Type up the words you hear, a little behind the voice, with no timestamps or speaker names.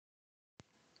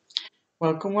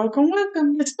Welcome, welcome,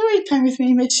 welcome to Story Time with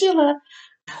me, Miss Sheila.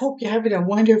 I hope you're having a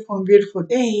wonderful and beautiful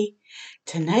day.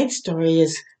 Tonight's story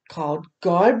is called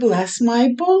God Bless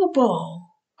My Bobo.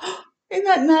 Isn't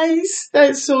that nice?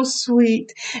 That's so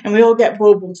sweet. And we all get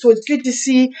Bobo, so it's good to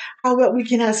see how well we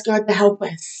can ask God to help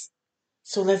us.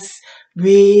 So let's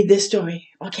read the story.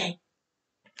 Okay.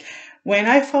 When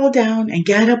I fall down and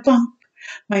get a bump,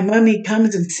 my mummy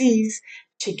comes and sees.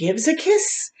 She gives a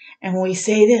kiss, and we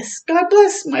say this: God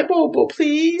bless my Bobo,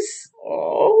 please.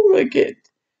 Oh, look at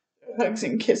hugs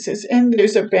and kisses, and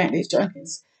there's a bandage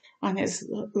on his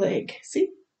leg. See,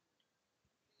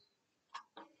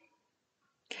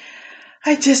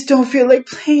 I just don't feel like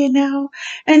playing now.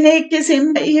 An ache is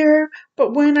in my ear,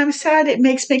 but when I'm sad, it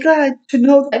makes me glad to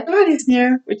know that God is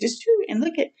near, which is true. And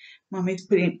look at Mommy's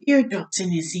putting eardrops in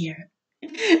his ear.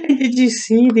 And did you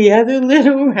see the other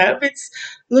little rabbits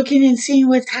looking and seeing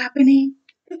what's happening?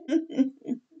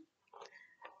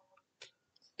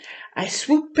 I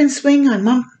swoop and swing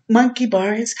on monkey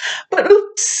bars, but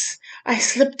oops, I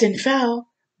slipped and fell,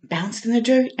 bounced in the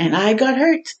dirt, and I got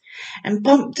hurt, and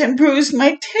bumped and bruised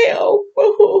my tail.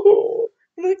 Whoa,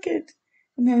 look at,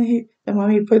 and then the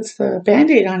mommy puts the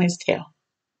band-aid on his tail.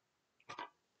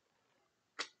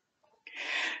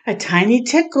 A tiny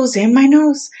tickle's in my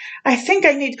nose. I think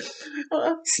I need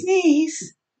a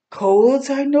sneeze. Colds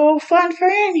are no fun for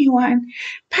anyone.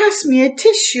 Pass me a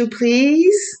tissue,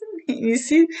 please. You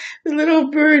see, the little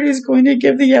bird is going to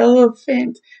give the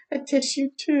elephant a tissue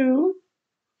too.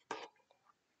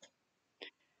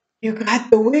 You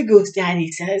got the wiggles,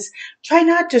 Daddy says. Try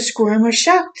not to squirm or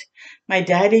shout. My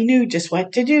daddy knew just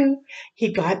what to do.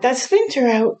 He got that splinter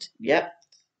out. Yep,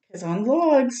 because on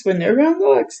logs, when they're around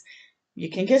logs, you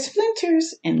can get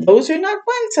splinters, and those are not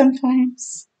fun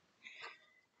sometimes.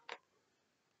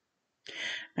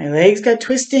 My legs got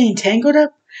twisted and tangled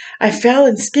up. I fell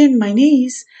and skinned my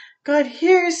knees. God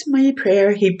hears my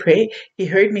prayer. He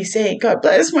heard me say, God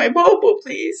bless my Bobo,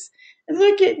 please. And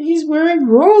look at, he's wearing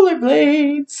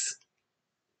rollerblades.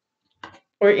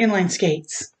 Or inline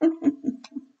skates.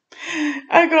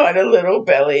 I got a little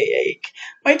belly ache.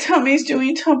 My tummy's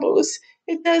doing tumbles.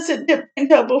 It does a dip and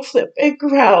double flip. It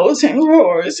growls and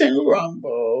roars and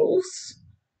rumbles.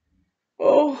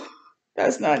 Oh,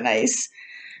 that's not nice.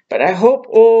 But I hope,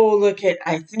 oh, look at,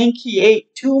 I think he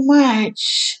ate too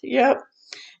much. Yep,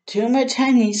 too much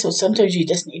honey. So sometimes you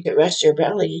just need to rest your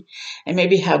belly and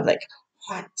maybe have like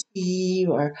hot tea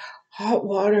or hot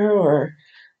water or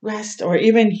rest, or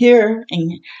even here,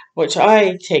 which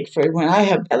I take for when I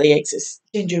have belly aches, is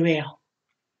ginger ale.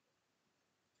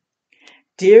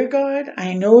 Dear God,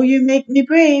 I know you make me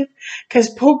brave, 'cause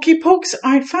pokey pokes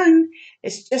aren't fun.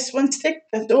 It's just one stick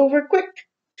that's over quick.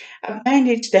 A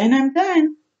bandage, then I'm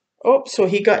done. Oh, so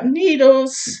he got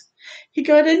needles. He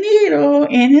got a needle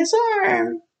in his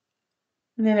arm.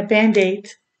 And then a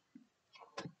band-aid.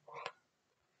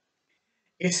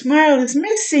 Your smile is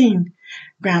missing,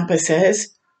 Grandpa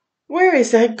says. Where is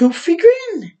that goofy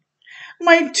grin?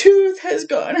 My tooth has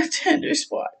got a tender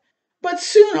spot, but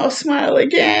soon I'll smile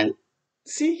again.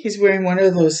 See, he's wearing one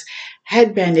of those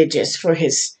head bandages for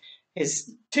his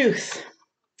tooth.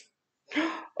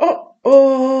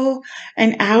 Oh,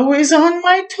 an hour's on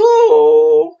my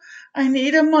toe. I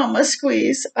need a mama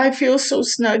squeeze. I feel so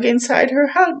snug inside her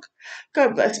hug.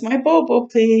 God bless my Bobo,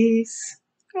 please.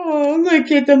 Oh, look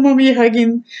at the mummy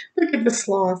hugging. Look at the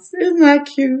sloth. Isn't that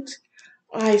cute?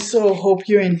 I so hope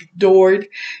you endured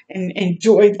and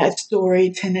enjoyed that story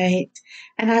tonight.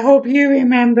 And I hope you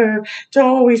remember to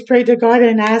always pray to God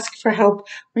and ask for help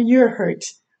when you're hurt.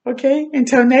 Okay?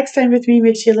 Until next time with me,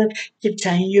 Miss Sheila, keep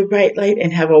shining your bright light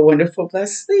and have a wonderful,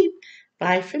 blessed sleep.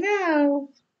 Bye for now.